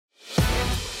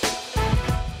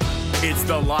It's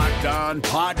the Locked On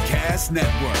Podcast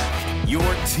Network, your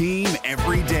team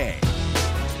every day.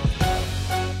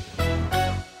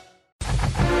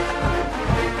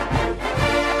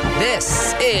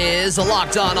 This is the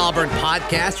Locked On Auburn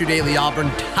Podcast, your daily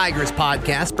Auburn Tigers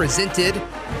podcast, presented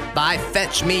by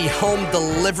Fetch Me Home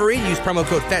Delivery. Use promo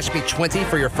code FetchMe20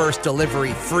 for your first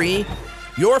delivery free.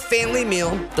 Your family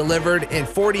meal delivered in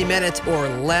 40 minutes or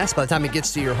less. By the time it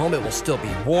gets to your home, it will still be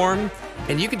warm.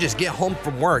 And you can just get home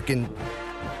from work and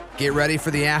get ready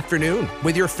for the afternoon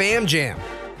with your Fam Jam.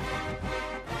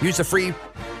 Use the free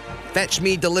Fetch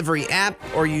Me Delivery app,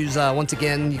 or use, once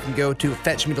again, you can go to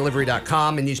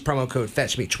fetchmedelivery.com and use promo code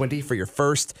FetchMe20 for your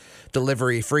first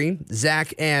delivery free.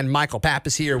 Zach and Michael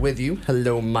Pappas here with you.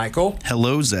 Hello, Michael.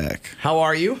 Hello, Zach. How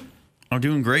are you? I'm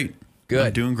doing great. Good.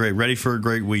 I'm doing great. Ready for a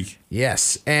great week.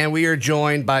 Yes, and we are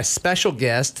joined by special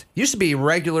guest, used to be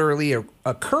regularly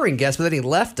occurring guest, but then he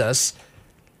left us.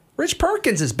 Rich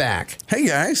Perkins is back. Hey,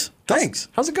 guys. Thanks.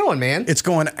 How's it going, man? It's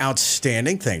going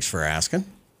outstanding. Thanks for asking.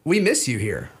 We miss you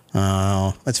here.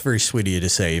 Oh, that's very sweet of you to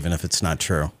say, even if it's not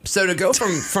true. So to go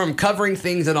from covering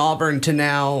things in Auburn to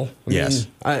now, Yes.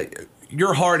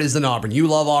 Your heart is in Auburn. You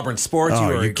love Auburn sports. Oh,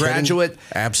 you were a graduate. Kidding?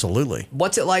 Absolutely.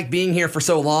 What's it like being here for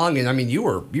so long? And I mean, you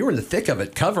were in the thick of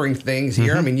it, covering things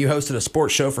here. I mean, you hosted a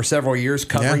sports show for several years,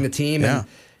 covering the team, and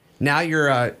now you're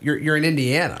in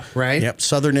Indiana, right? Yep,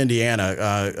 Southern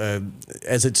Indiana,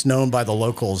 as it's known by the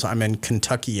locals. I'm in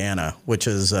Kentuckiana, which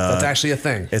is that's actually a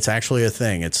thing. It's actually a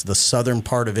thing. It's the southern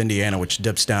part of Indiana, which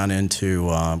dips down into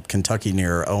Kentucky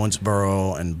near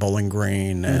Owensboro and Bowling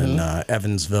Green and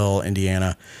Evansville,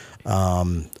 Indiana.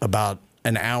 About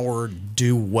an hour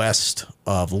due west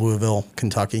of Louisville,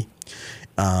 Kentucky,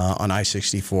 on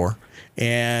I-64.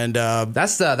 And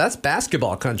that's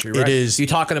basketball country, right? It is. You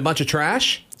talking a bunch of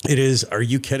trash? It is. Are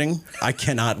you kidding? I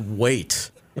cannot wait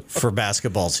for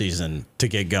basketball season to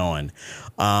get going.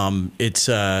 It's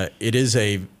a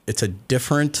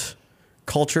different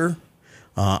culture.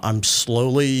 I'm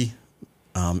slowly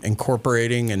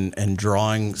incorporating and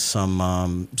drawing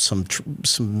some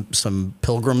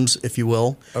pilgrims, if you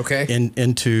will,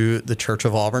 into the Church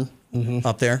of Auburn.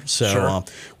 Up there. So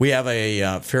we have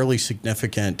a fairly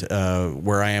significant,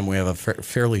 where I am, we have a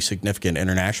fairly significant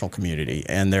international community.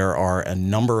 And there are a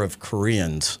number of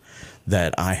Koreans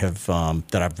that I've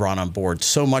brought on board.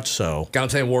 So much so. Got them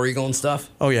saying War Eagle and stuff?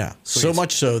 Oh, yeah. Sweet. So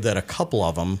much so that a couple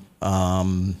of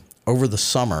them over the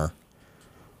summer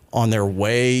on their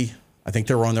way, I think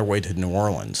they were on their way to New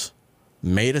Orleans,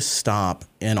 made a stop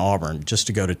in Auburn just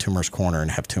to go to Toomer's Corner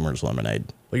and have Toomer's Lemonade.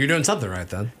 Well, you're doing something right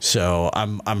then. So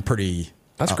I'm pretty.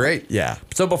 That's great. Yeah.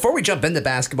 So before we jump into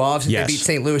basketball, obviously they beat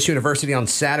St. Louis University on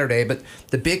Saturday, but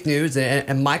the big news,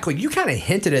 and Michael, you kind of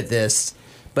hinted at this,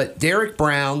 but Derrick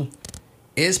Brown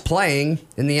is playing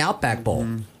in the Outback Bowl.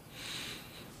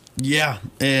 Yeah,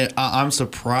 I'm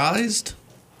surprised.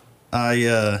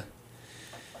 I'm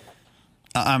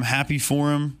happy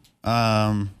for him.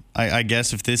 I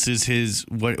guess if this is his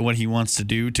what he wants to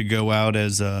do, to go out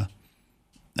as a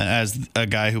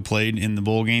guy who played in the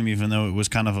bowl game, even though it was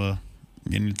kind of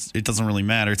it doesn't really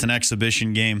matter. It's an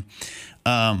exhibition game.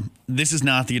 This is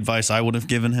not the advice I would have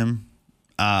given him.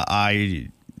 I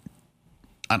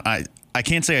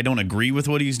can't say I don't agree with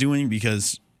what he's doing,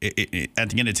 because at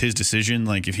the end it's his decision.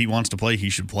 Like, if he wants to play, he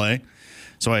should play.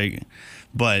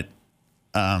 But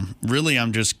really,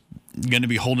 I'm just going to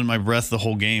be holding my breath the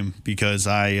whole game, because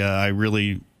I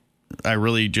really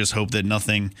just hope that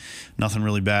nothing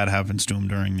really bad happens to him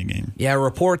during the game. Yeah,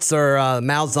 reports are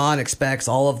Malzahn expects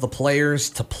all of the players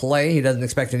to play. He doesn't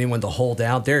expect anyone to hold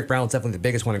out. Derrick Brown is definitely the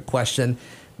biggest one in question.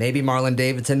 Maybe Marlon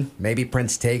Davidson, maybe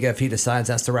Prince Tega if he decides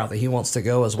that's the route that he wants to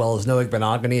go, as well as Noah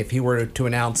Benogany if he were to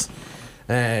announce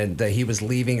and he was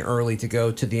leaving early to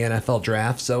go to the NFL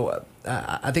draft. So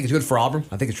I think it's good for Auburn.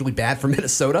 I think it's really bad for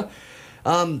Minnesota.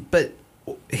 But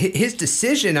his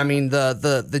decision, I mean,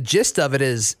 the gist of it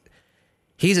is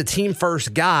he's a team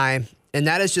first guy, and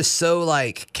that is just so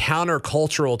like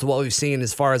countercultural to what we've seen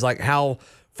as far as like how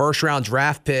first round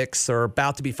draft picks or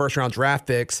about to be first round draft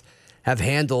picks have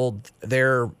handled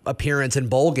their appearance in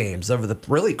bowl games.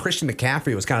 Really, Christian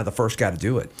McCaffrey was kind of the first guy to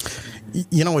do it.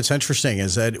 You know, what's interesting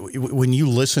is that when you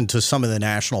listen to some of the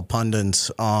national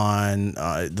pundits on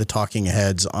the talking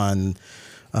heads on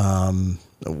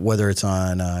whether it's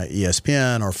on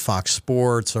ESPN or Fox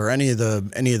Sports or any of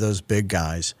those big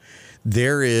guys,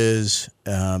 there is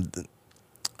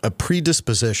a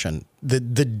predisposition. The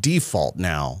default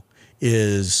now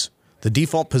is the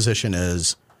default position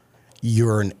is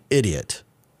you're an idiot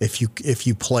if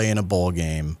you play in a bowl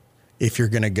game if you're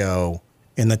going to go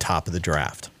in the top of the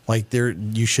draft. Like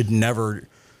you should never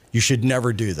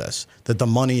do this. That the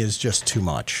money is just too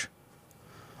much.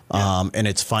 And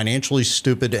it's financially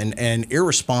stupid and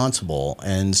irresponsible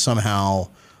and somehow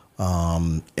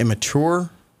immature,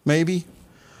 maybe.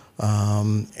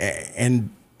 And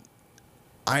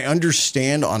I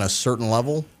understand on a certain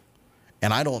level,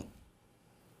 and I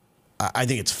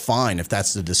think it's fine if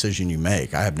that's the decision you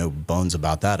make. I have no bones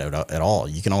about that at all.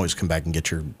 You can always come back and get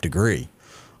your degree.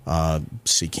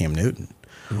 See Cam Newton.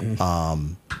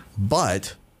 Mm-hmm.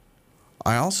 But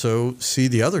I also see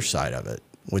the other side of it,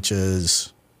 which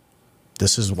is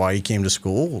this is why he came to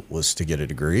school, was to get a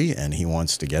degree, and he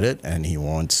wants to get it, and he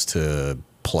wants to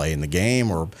play in the game,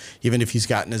 or even if he's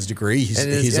gotten his degree,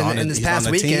 he's on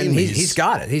the team. He's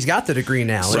got it. He's got the degree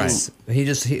now. Right. He in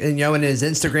his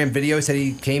Instagram video said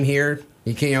he came here.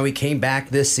 He came back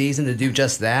this season to do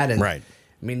just that. And right.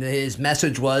 I mean, his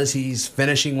message was he's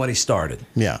finishing what he started.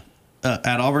 Yeah.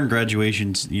 At Auburn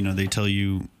graduations, they tell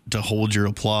you to hold your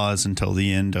applause until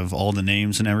the end of all the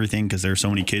names and everything because there are so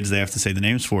many kids they have to say the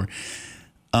names for.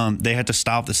 They had to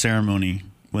stop the ceremony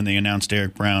when they announced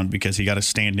Derrick Brown because he got a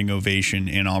standing ovation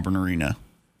in Auburn Arena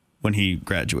when he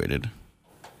graduated.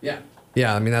 Yeah.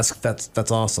 Yeah, I mean,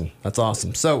 that's awesome. That's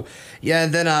awesome. So, yeah,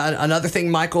 and then another thing,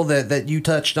 Michael, that you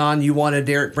touched on, you wanted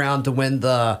Derrick Brown to win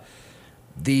the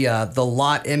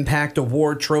Lot Impact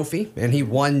Award trophy, and he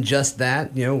won just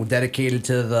that, dedicated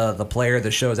to the player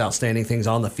that shows outstanding things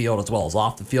on the field as well as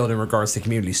off the field in regards to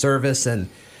community service. And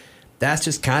that's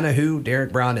just kind of who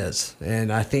Derrick Brown is.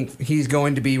 And I think he's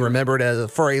going to be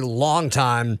remembered for a long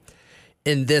time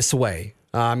in this way.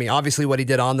 I mean, obviously what he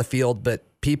did on the field, but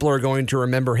people are going to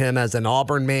remember him as an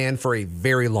Auburn man for a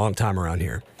very long time around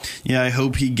here. Yeah, I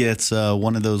hope he gets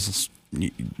one of those,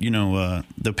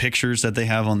 the pictures that they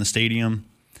have on the stadium.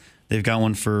 They've got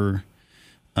one for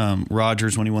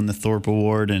Rogers when he won the Thorpe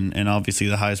Award and obviously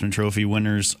the Heisman Trophy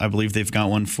winners. I believe they've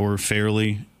got one for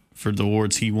Fairley for the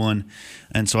awards he won.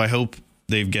 And so I hope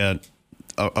they've got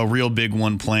a real big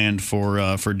one planned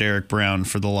for Derrick Brown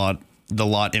for the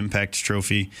Lot Impact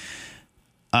Trophy.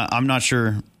 I'm not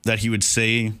sure that he would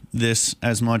say this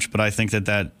as much, but I think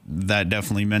that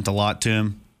definitely meant a lot to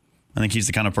him. I think he's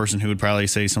the kind of person who would probably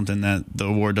say something that the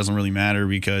award doesn't really matter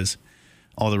because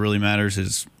all that really matters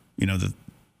is, the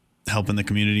helping the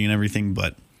community and everything.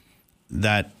 But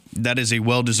that is a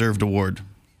well-deserved award.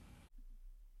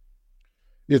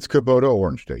 It's Kubota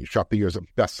Orange Day. Shop the year's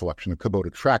best selection of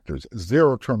Kubota tractors,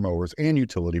 zero-turn mowers, and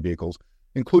utility vehicles,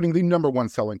 including the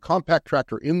 #1 selling compact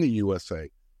tractor in the USA.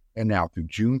 And now through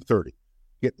June 30,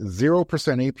 get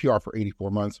 0% APR for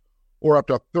 84 months or up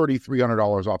to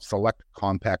 $3,300 off select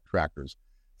compact tractors.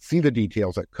 See the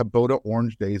details at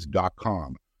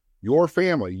KubotaOrangeDays.com. Your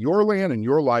family, your land, and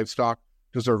your livestock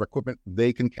deserve equipment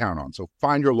they can count on. So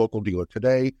find your local dealer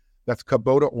today. That's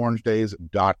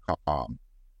KubotaOrangeDays.com.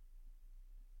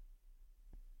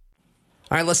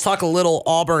 All right, let's talk a little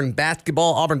Auburn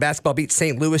basketball. Auburn basketball beat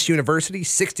St. Louis University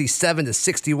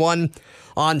 67-61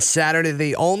 on Saturday.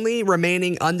 The only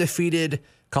remaining undefeated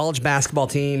college basketball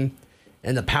team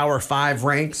in the Power 5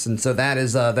 ranks, and so that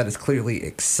is clearly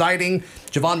exciting.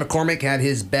 Javon McCormick had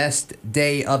his best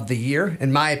day of the year,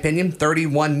 in my opinion.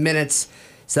 31 minutes,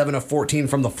 7 of 14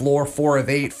 from the floor, 4 of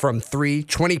 8 from 3,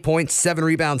 20 points, 7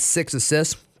 rebounds, 6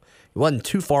 assists. He wasn't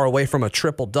too far away from a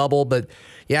triple-double, but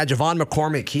yeah, Javon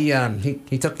McCormick,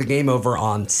 he took the game over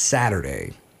on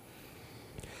Saturday.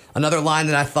 Another line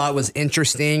that I thought was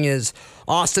interesting is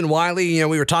Austin Wiley.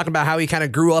 We were talking about how he kind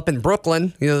of grew up in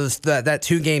Brooklyn, that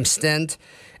 2-game stint.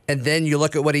 And then you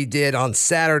look at what he did on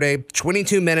Saturday,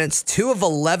 22 minutes, 2 of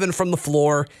 11 from the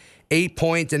floor, 8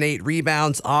 points and 8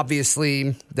 rebounds.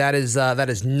 Obviously, that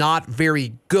is not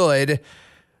very good.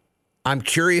 I'm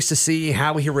curious to see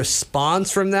how he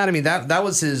responds from that. I mean, that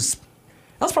was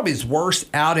probably his worst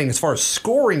outing as far as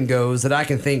scoring goes that I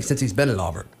can think since he's been at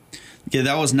Auburn. Yeah,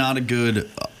 that was not a good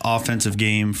offensive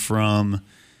game from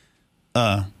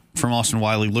Austin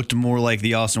Wiley. Looked more like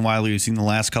the Austin Wiley we've seen the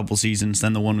last couple seasons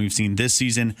than the one we've seen this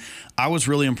season. I was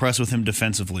really impressed with him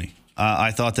defensively.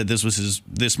 I thought that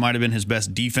this might have been his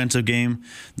best defensive game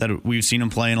that we've seen him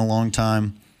play in a long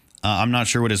time. I'm not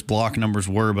sure what his block numbers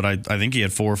were, but I think he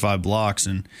had 4 or 5 blocks,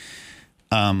 and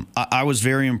I was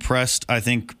very impressed. I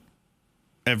think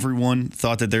everyone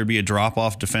thought that there'd be a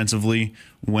drop-off defensively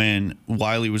when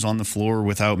Wiley was on the floor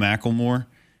without McElmore,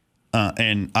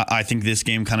 and I think this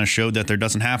game kind of showed that there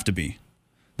doesn't have to be,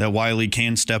 that Wiley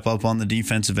can step up on the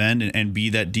defensive end and be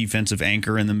that defensive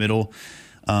anchor in the middle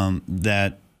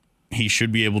that he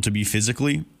should be able to be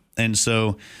physically. And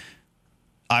so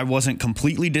I wasn't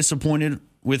completely disappointed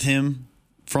with him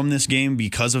from this game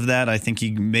because of that. I think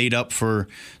he made up for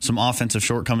some offensive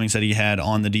shortcomings that he had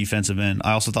on the defensive end.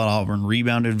 I also thought Auburn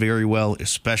rebounded very well,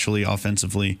 especially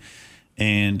offensively.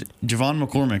 And Javon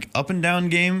McCormick, up and down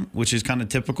game, which is kind of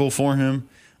typical for him,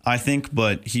 I think,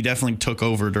 but he definitely took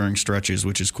over during stretches,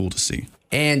 which is cool to see.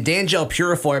 And D'Angelo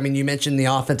Purifoy, I mean, you mentioned the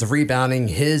offensive rebounding.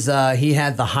 He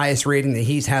had the highest rating that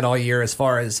he's had all year as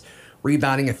far as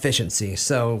rebounding efficiency.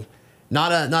 So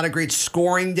not a great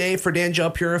scoring day for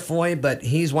D'Angelo Purifoy, but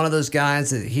he's one of those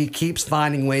guys that he keeps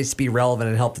finding ways to be relevant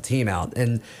and help the team out.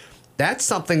 And that's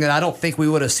something that I don't think we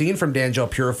would have seen from D'Angelo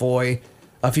Purifoy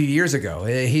a few years ago.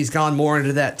 He's gone more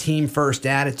into that team-first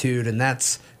attitude, and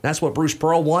that's what Bruce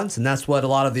Pearl wants, and that's what a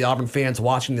lot of the Auburn fans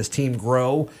watching this team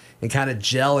grow and kind of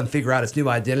gel and figure out its new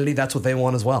identity, that's what they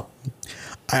want as well.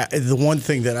 The one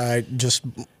thing that I just,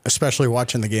 especially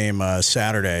watching the game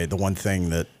Saturday, the one thing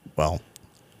that, well,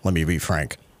 let me be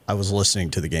frank, I was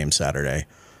listening to the game Saturday.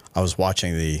 I was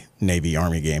watching the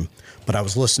Navy-Army game, but I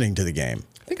was listening to the game.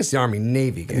 I think it's the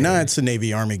Army-Navy game. No, it's the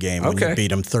Navy-Army game when you beat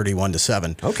them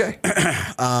 31-7. Okay.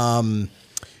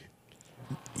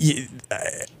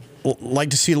 Like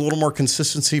to see a little more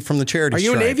consistency from the charity. Are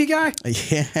you stripe. a Navy guy?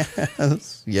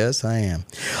 Yes, I am.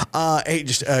 Hey,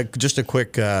 just a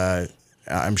quick.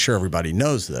 I'm sure everybody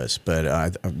knows this,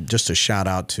 but just a shout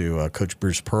out to Coach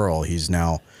Bruce Pearl. He's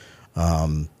now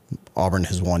Auburn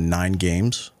has won 9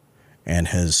 games and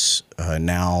has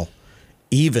now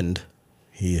evened.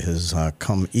 He has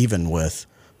come even with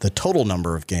the total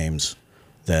number of games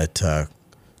that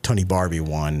Tony Barbie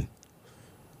won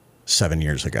 7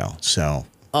 years ago. So.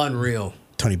 Unreal.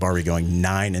 Tony Barbie going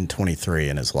 9-23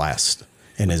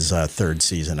 in his third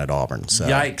season at Auburn. So,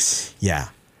 yikes. Yeah.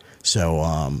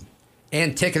 So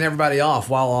and ticking everybody off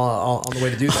while on the way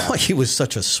to do that. he was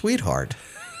such a sweetheart.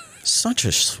 Such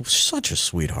a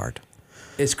sweetheart.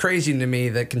 It's crazy to me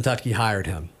that Kentucky hired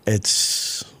him.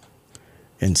 It's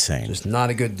insane. Just not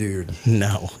a good dude.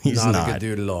 No, he's not a good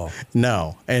dude at all.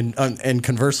 No, and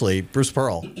conversely, Bruce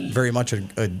Pearl, very much a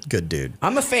good dude.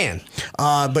 I'm a fan.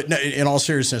 But no, in all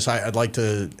seriousness, I'd like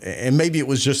to, and maybe it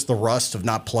was just the rust of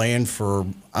not playing for,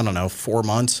 I don't know, 4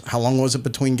 months. How long was it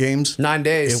between games? 9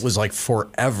 days. It was like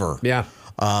forever. Yeah.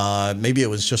 Maybe it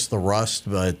was just the rust,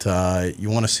 but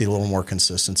you want to see a little more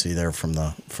consistency there from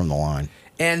the line.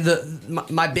 And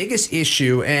my biggest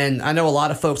issue, and I know a lot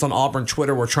of folks on Auburn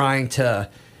Twitter were trying to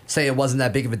say it wasn't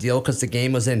that big of a deal because the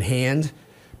game was in hand,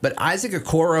 but Isaac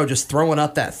Okoro just throwing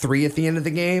up that 3 at the end of the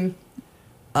game,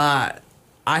 I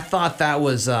thought that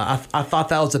was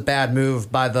a bad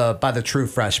move by the true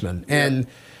freshman. Yeah. And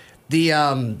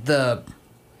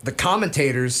the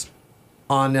commentators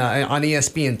on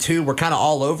ESPN2 were kind of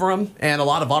all over him, and a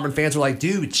lot of Auburn fans were like,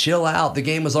 "Dude, chill out. The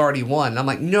game was already won." And I'm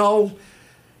like, "No.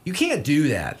 You can't do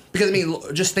that." Because, I mean,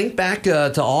 just think back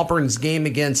to Auburn's game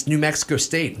against New Mexico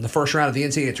State in the first round of the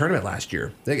NCAA tournament last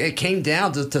year. It came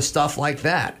down to stuff like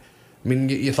that. I mean,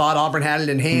 you thought Auburn had it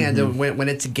in hand. Mm-hmm. And when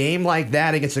it's a game like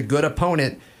that against a good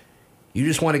opponent, you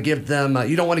just want to give them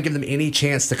you don't want to give them any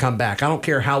chance to come back. I don't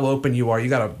care how open you are.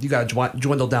 You gotta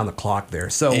dwindle down the clock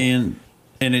there. So And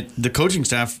the coaching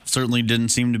staff certainly didn't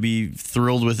seem to be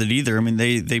thrilled with it either. I mean,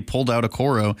 they pulled out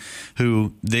Okoro,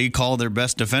 who they call their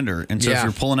best defender. And so if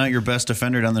you're pulling out your best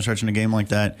defender down the stretch in a game like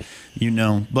that,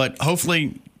 But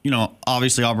hopefully,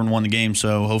 obviously Auburn won the game,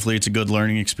 so hopefully it's a good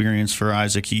learning experience for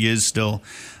Isaac. He is still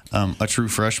a true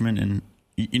freshman, and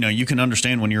you can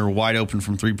understand when you're wide open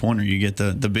from three-pointer, you get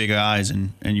the big eyes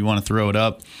and you want to throw it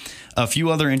up. A few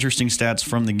other interesting stats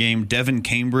from the game. Devin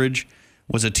Cambridge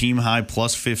was a team high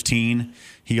plus 15.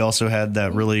 He also had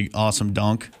that really awesome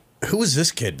dunk. Who was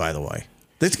this kid, by the way?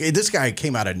 This guy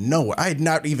came out of nowhere. I had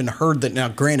not even heard that. Now,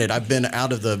 granted, I've been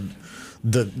out of the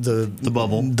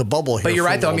bubble here. But you're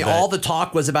right, though. I mean, all the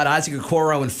talk was about Isaac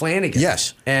Okoro and Flanagan.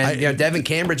 Yes. And Devin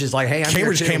Cambridge is like, hey, I'm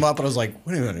Cambridge here too. came up, and I was like,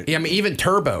 wait a minute. Yeah, I mean, even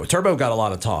Turbo got a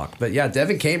lot of talk. But yeah,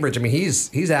 Devin Cambridge, I mean,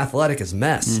 he's athletic as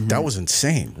mess. Mm-hmm. That was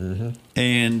insane. Mm-hmm.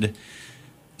 And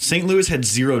St. Louis had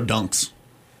 0 dunks.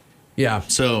 Yeah.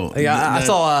 So I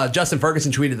saw Justin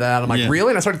Ferguson tweeted that. I'm like, really?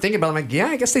 And I started thinking about it. I'm like, yeah,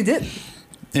 I guess they did.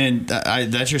 And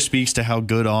that just speaks to how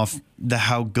good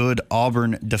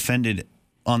Auburn defended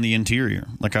on the interior.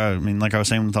 Like I was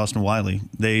saying with Austin Wiley,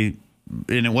 and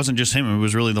it wasn't just him; it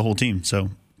was really the whole team. So,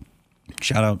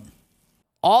 shout out.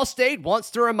 Allstate wants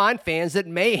to remind fans that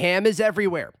mayhem is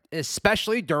everywhere,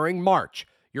 especially during March.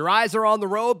 Your eyes are on the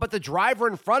road, but the driver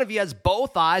in front of you has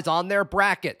both eyes on their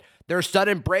bracket. Their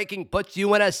sudden braking puts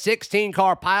you in a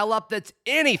 16-car pileup that's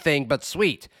anything but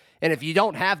sweet. And if you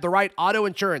don't have the right auto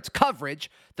insurance coverage,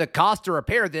 the cost to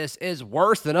repair this is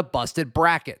worse than a busted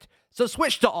bracket. So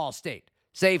switch to Allstate.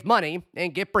 Save money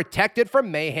and get protected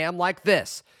from mayhem like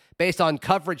this. Based on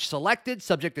coverage selected,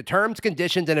 subject to terms,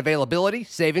 conditions, and availability,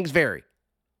 savings vary.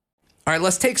 All right,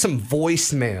 let's take some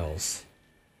voicemails.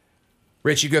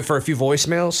 Rich, you good for a few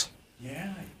voicemails?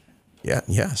 Yeah. Yeah.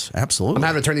 Yes. Absolutely. I'm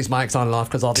having to turn these mics on and off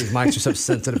because all these mics are so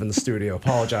sensitive in the studio.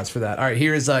 Apologize for that. All right,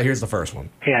 here's the first one.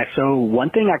 Yeah, so one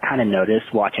thing I kind of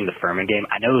noticed watching the Furman game,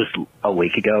 I know it was a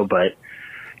week ago,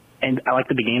 and I like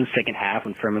the beginning of the second half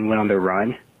when Furman went on their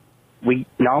run. We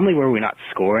not only were we not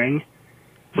scoring,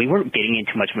 we weren't getting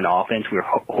into much of an offense. We were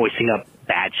hoisting up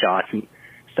bad shots and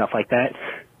stuff like that.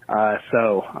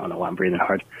 So I don't know why I'm breathing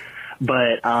hard.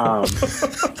 But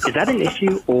is that an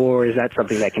issue, or is that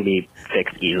something that can be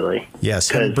fixed easily? Yes,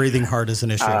 him breathing hard is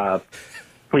an issue.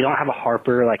 We don't have a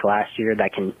Harper like last year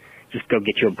that can just go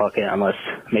get you a bucket, unless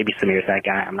maybe Samir's that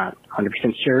guy. I'm not 100%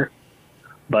 sure.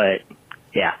 But,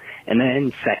 yeah. And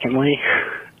then, secondly,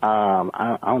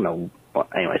 I don't know. Well,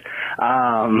 anyways,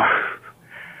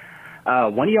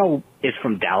 one of y'all is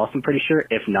from Dallas, I'm pretty sure.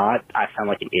 If not, I sound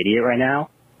like an idiot right now.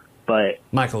 But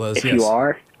Michael is, if yes. you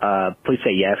are, please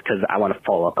say yes, because I want to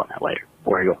follow up on that later.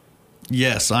 Where you go?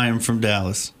 Yes, I am from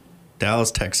Dallas,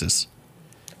 Texas.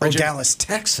 Richard, Dallas,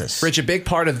 Texas. Rich, a big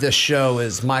part of this show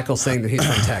is Michael saying that he's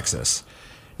from Texas.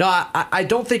 No, I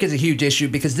don't think it's a huge issue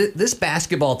because this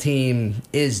basketball team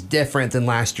is different than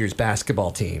last year's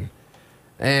basketball team.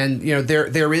 And, you know,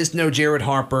 there is no Jared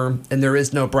Harper and there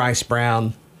is no Bryce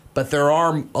Brown, but there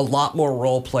are a lot more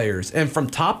role players. And from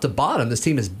top to bottom, this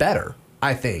team is better,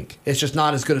 I think. It's just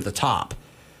not as good at the top.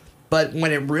 But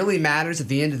when it really matters at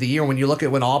the end of the year, when you look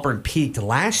at when Auburn peaked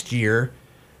last year,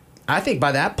 I think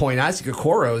by that point, Isaac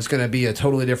Okoro is going to be a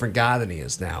totally different guy than he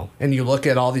is now. And you look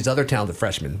at all these other talented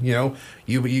freshmen. You know,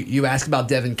 you ask about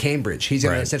Devin Cambridge. He's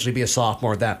going to essentially be a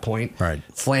sophomore at that point. Right.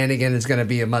 Flanagan is going to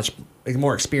be a much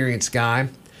more experienced guy.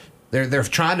 They're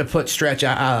trying to put Stretch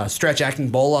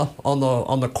Akingbola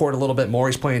on the court a little bit more.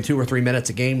 He's playing 2 or 3 minutes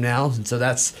a game now, and so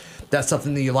that's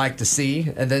something that you like to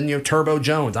see. And then Turbo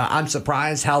Jones. I'm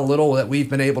surprised how little that we've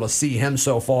been able to see him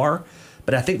so far,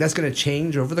 but I think that's going to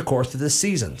change over the course of this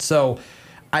season. So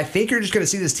I think you're just going to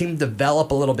see this team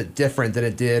develop a little bit different than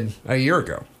it did a year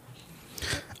ago.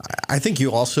 I think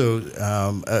you also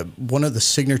one of the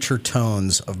signature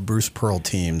tones of Bruce Pearl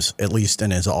teams, at least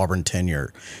in his Auburn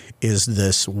tenure, is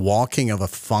this walking of a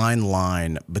fine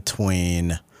line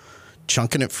between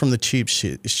chunking it from the cheap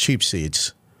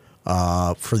seats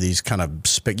for these kind of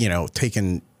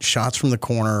taking shots from the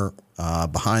corner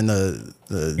behind the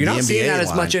You're not NBA seeing that line.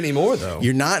 as much anymore, though.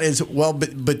 You're not as well,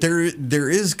 but there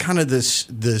is kind of this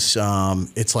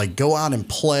it's like go out and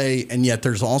play, and yet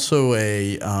there's also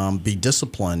a be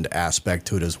disciplined aspect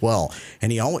to it as well.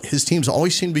 And his teams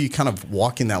always seem to be kind of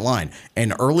walking that line.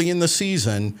 And early in the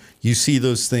season, you see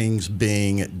those things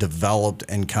being developed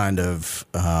and kind of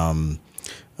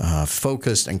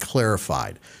focused and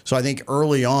clarified. So I think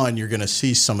early on you're going to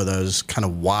see some of those kind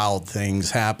of wild things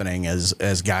happening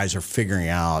as guys are figuring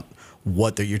out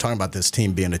you're talking about this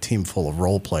team being a team full of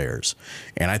role players.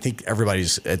 And I think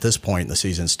everybody's at this point in the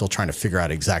season still trying to figure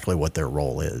out exactly what their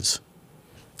role is.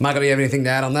 Michael, do you have anything to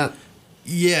add on that?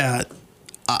 Yeah,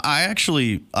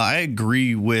 I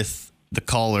agree with the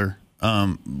caller.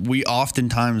 We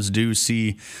oftentimes do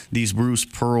see these Bruce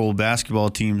Pearl basketball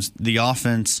teams. The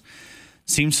offense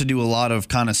seems to do a lot of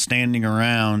kind of standing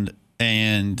around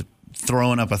and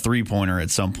throwing up a three-pointer at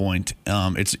some point.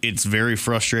 It's very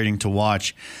frustrating to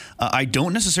watch. I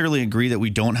don't necessarily agree that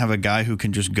we don't have a guy who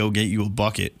can just go get you a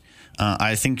bucket.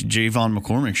 I think Javon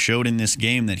McCormick showed in this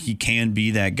game that he can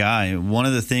be that guy. One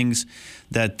of the things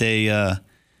that they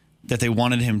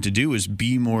wanted him to do is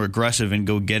be more aggressive and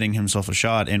go getting himself a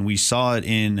shot, and we saw it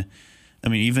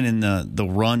even in the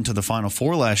run to the Final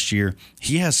Four last year,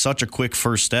 he has such a quick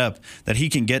first step that he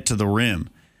can get to the rim.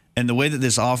 And the way that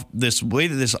this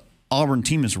Auburn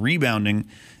team is rebounding,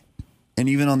 and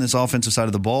even on this offensive side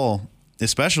of the ball,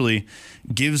 especially,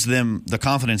 gives them the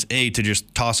confidence, A, to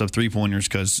just toss up three-pointers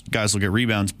because guys will get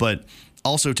rebounds, but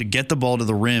also to get the ball to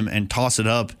the rim and toss it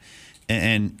up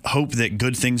and hope that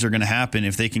good things are going to happen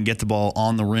if they can get the ball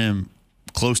on the rim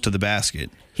close to the basket.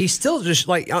 He's still just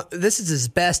this is his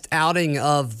best outing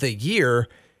of the year,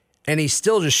 and he's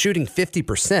still just shooting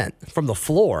 50% from the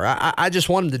floor. I just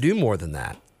want him to do more than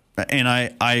that. And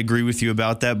I agree with you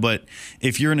about that. But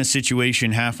if you're in a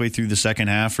situation halfway through the second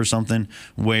half or something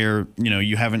where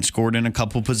you haven't scored in a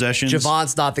couple possessions,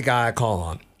 Javon's not the guy I call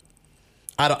on.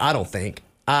 I don't think.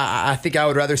 I think I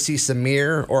would rather see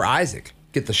Samir or Isaac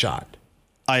get the shot.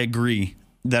 I agree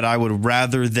that I would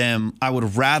rather them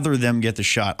get the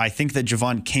shot. I think that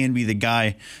Javon can be the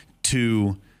guy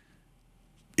to,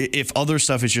 if other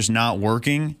stuff is just not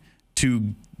working,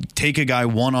 to take a guy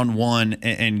one-on-one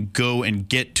and go and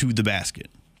get to the basket.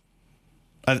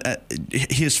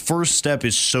 His first step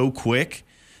is so quick,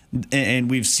 and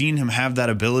we've seen him have that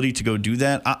ability to go do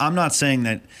that. I'm not saying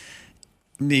that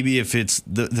maybe if it's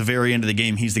the very end of the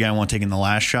game, he's the guy I want taking the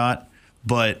last shot,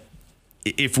 But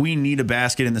if we need a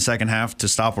basket in the second half to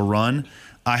stop a run,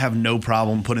 I have no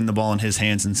problem putting the ball in his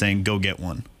hands and saying, go get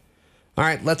one. All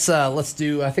right, let's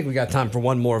do. I think we got time for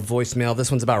one more voicemail.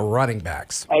 This one's about running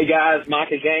backs. Hey guys,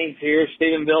 Micah Gaines here,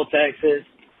 Stephenville, Texas.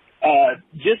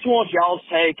 Just want y'all's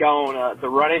take on the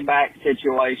running back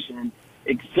situation.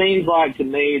 It seems like to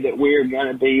me that we're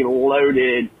going to be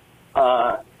loaded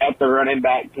at the running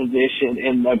back position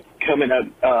in the coming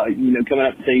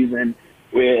up season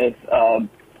with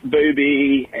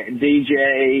Booby and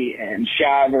DJ and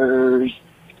Shivers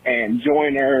and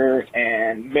Joyner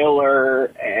and Miller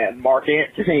and Mark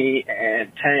Anthony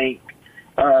and Tank.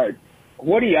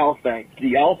 What do y'all think? Do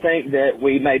y'all think that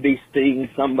we may be seeing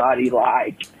somebody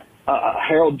like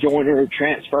Harold Joyner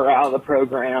transfer out of the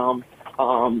program?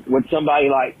 With somebody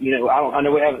like, I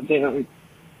know we haven't seen,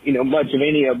 much of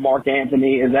any of Mark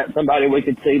Anthony. Is that somebody we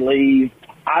could see leave?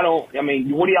 What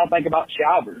do y'all think about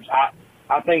Shivers?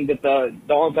 I think that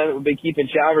the only thing that would be keeping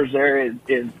Shivers there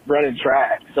is running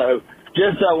track. So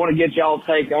just want to get y'all's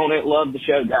take on it. Love the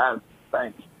show, guys.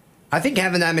 Thanks. I think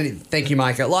having that many. Thank you,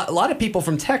 Micah. A lot of people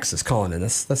from Texas calling in.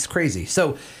 That's crazy.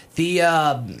 So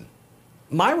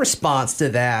my response to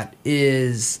that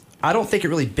is I don't think it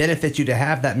really benefits you to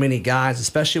have that many guys,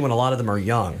 especially when a lot of them are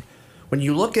young. When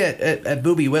you look at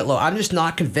Boobie Whitlow, I'm just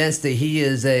not convinced that he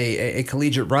is a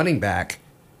collegiate running back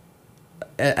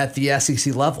at the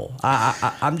SEC level.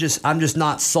 I'm just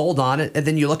not sold on it. And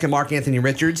then you look at Mark Anthony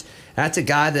Richards. That's a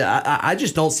guy that I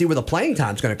just don't see where the playing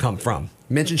time is going to come from.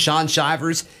 You mentioned Sean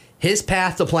Shivers. His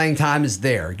path to playing time is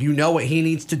there. You know what he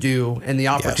needs to do, and the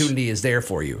opportunity is there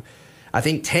for you. I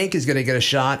think Tank is going to get a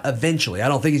shot eventually. I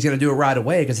don't think he's going to do it right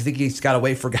away because I think he's got to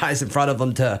wait for guys in front of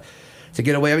him to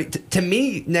get away. I mean, to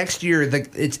me, next year it's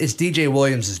DJ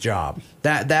Williams' job.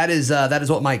 That is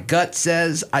what my gut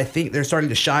says. I think they're starting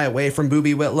to shy away from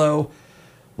Boobie Whitlow.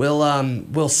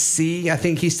 We'll see. I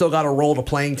think he's still got a role to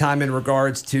playing time in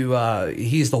regards to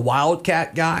he's the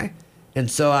Wildcat guy. And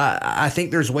so I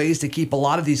think there's ways to keep a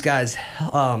lot of these guys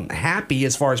happy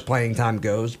as far as playing time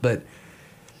goes, but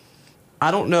I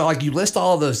don't know. Like, you list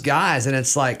all of those guys, and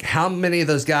it's like, how many of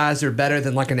those guys are better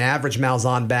than like an average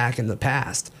Malzahn back in the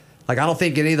past? Like, I don't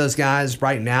think any of those guys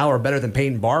right now are better than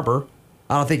Peyton Barber.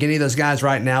 I don't think any of those guys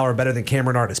right now are better than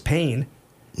Cameron Artis-Payne.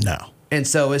 No. And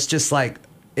so it's just like,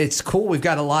 it's cool. We've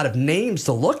got a lot of names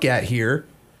to look at here,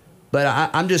 but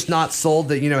I'm just not sold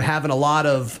that, having a lot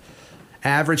of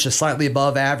average to slightly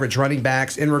above average running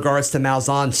backs in regards to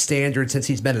Malzahn's standard since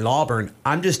he's been at Auburn.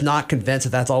 I'm just not convinced that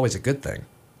that's always a good thing.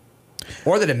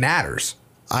 Or that it matters.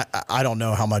 I don't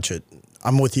know how much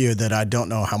I'm with you that I don't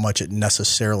know how much it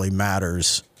necessarily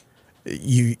matters.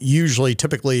 You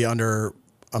typically under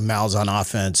a Malzahn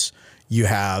offense, you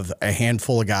have a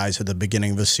handful of guys at the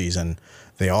beginning of the season.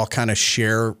 They all kind of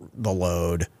share the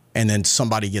load, and then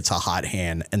somebody gets a hot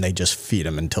hand, and they just feed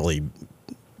him until he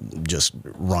just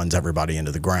runs everybody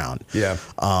into the ground. Yeah.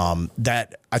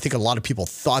 That I think a lot of people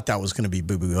thought that was going to be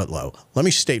Boobie Whitlow. Let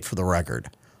me state for the record,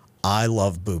 I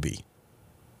love Boobie.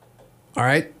 All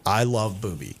right. I love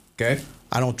Boobie. Okay.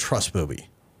 I don't trust Boobie.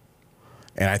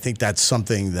 And I think that's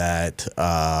something that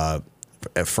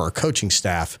for a coaching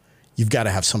staff, you've got to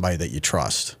have somebody that you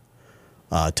trust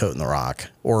toting the rock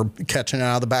or catching it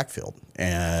out of the backfield.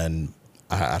 And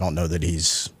I don't know that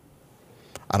he's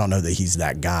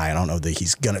that guy. I don't know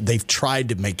that they've tried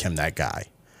to make him that guy,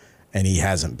 and he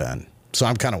hasn't been. So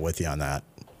I'm kind of with you on that.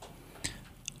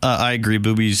 I agree.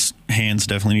 Boobie's hands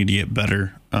definitely need to get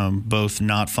better, both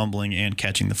not fumbling and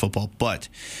catching the football. But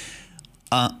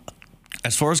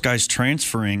as far as guys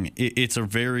transferring, it's a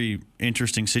very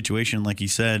interesting situation. Like you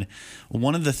said,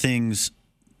 one of the things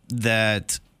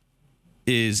that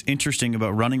is interesting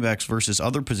about running backs versus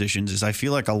other positions is I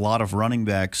feel like a lot of running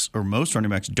backs, or most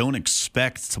running backs, don't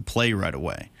expect to play right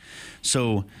away.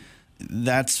 So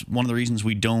that's one of the reasons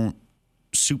we don't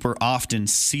super often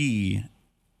see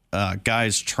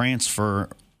guys transfer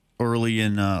early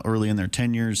in their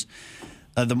tenures.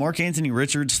 The Mark Anthony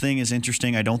Richards thing is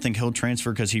interesting. I don't think he'll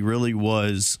transfer because he really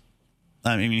was.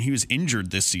 He was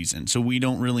injured this season, so we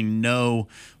don't really know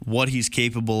what he's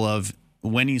capable of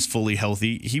when he's fully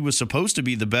healthy. He was supposed to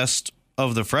be the best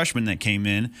of the freshmen that came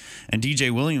in, and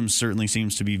DJ Williams certainly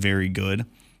seems to be very good.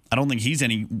 I don't think he's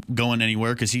going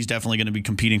anywhere because he's definitely going to be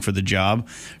competing for the job.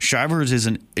 Shivers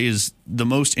is the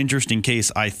most interesting case,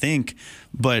 I think,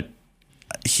 but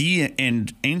he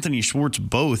and Anthony Schwartz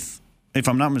both, if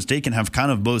I'm not mistaken, have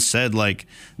kind of both said like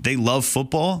they love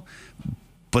football,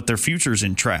 but their future's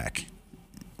in track,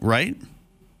 right?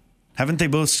 Haven't they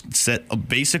both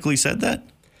basically said that?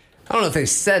 I don't know if they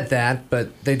said that,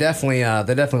 but they definitely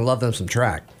love them some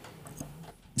track.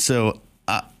 So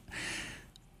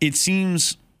it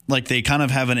seems like they kind of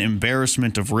have an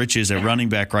embarrassment of riches at running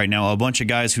back right now. A bunch of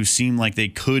guys who seem like they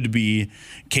could be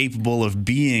capable of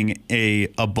being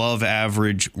a above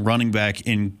average running back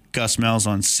in Gus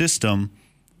Malzahn's system.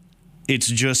 It's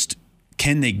just,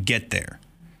 can they get there?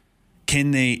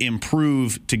 Can they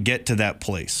improve to get to that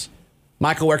place?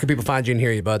 Michael, where can people find you and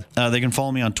hear you, bud? They can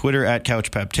follow me on Twitter at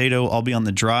CouchPaptato. I'll be on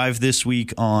the Drive this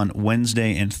week on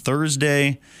Wednesday and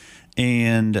Thursday,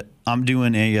 and I'm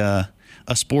doing a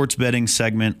sports betting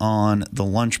segment on the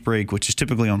lunch break, which is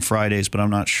typically on Fridays, but I'm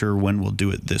not sure when we'll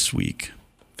do it this week.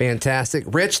 Fantastic.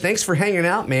 Rich, thanks for hanging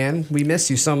out, man. We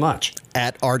miss you so much.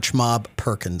 At Archmob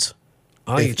Perkins.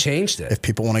 Oh, you changed it. If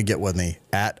people want to get with me,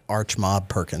 at Archmob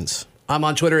Perkins. I'm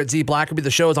on Twitter at Z Blackerby.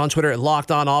 The show is on Twitter at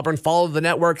Locked On Auburn. Follow the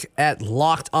network at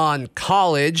Locked On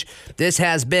College. This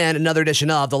has been another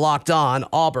edition of the Locked On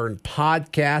Auburn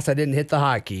podcast. I didn't hit the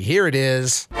high key. Here it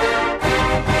is.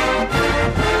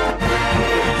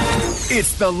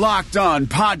 It's the Locked On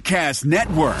Podcast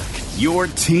Network, your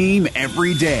team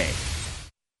every day.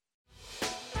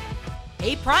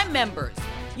 Hey, Prime members,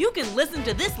 you can listen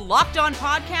to this Locked On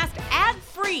podcast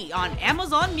ad-free on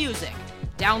Amazon Music.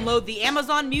 Download the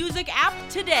Amazon Music app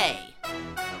today.